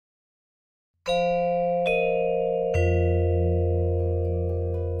I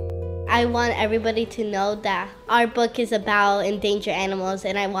want everybody to know that our book is about endangered animals,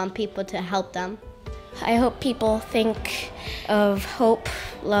 and I want people to help them. I hope people think of hope,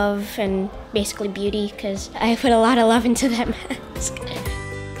 love, and basically beauty, because I put a lot of love into that mask.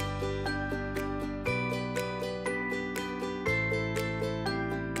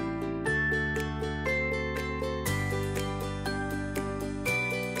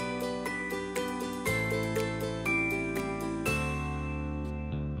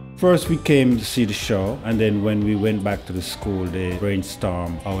 First we came to see the show, and then when we went back to the school, they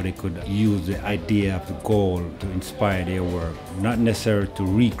brainstormed how they could use the idea of the gold to inspire their work. Not necessarily to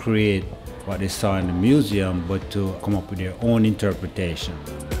recreate what they saw in the museum, but to come up with their own interpretation.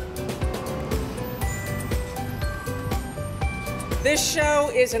 This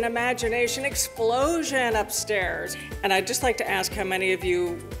show is an imagination explosion upstairs, and I'd just like to ask how many of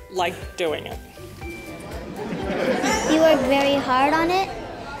you like doing it? We worked very hard on it,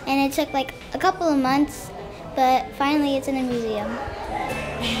 and it took like a couple of months, but finally it's in a museum.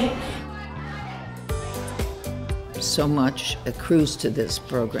 So much accrues to this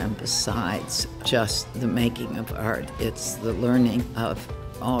program besides just the making of art. It's the learning of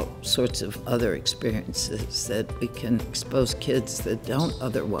all sorts of other experiences that we can expose kids that don't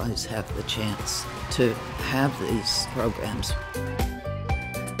otherwise have the chance to have these programs.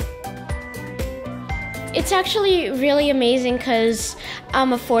 It's actually really amazing because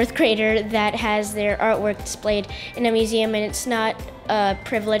I'm a fourth grader that has their artwork displayed in a museum, and it's not a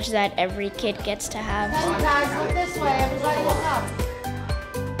privilege that every kid gets to have. Guys, look this way. Everybody look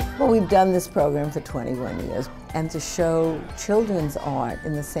up. Well, we've done this program for 21 years, and to show children's art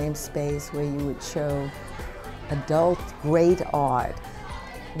in the same space where you would show adult great art,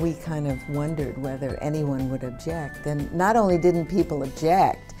 we kind of wondered whether anyone would object. And not only didn't people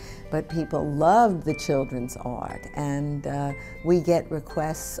object, but people loved the children's art, and we get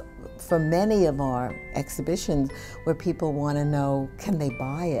requests for many of our exhibitions where people want to know, can they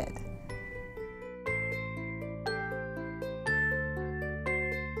buy it?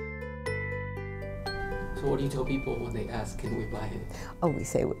 So what do you tell people when they ask, can we buy it? Oh, we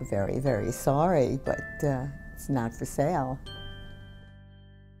say we're very, very sorry, but it's not for sale.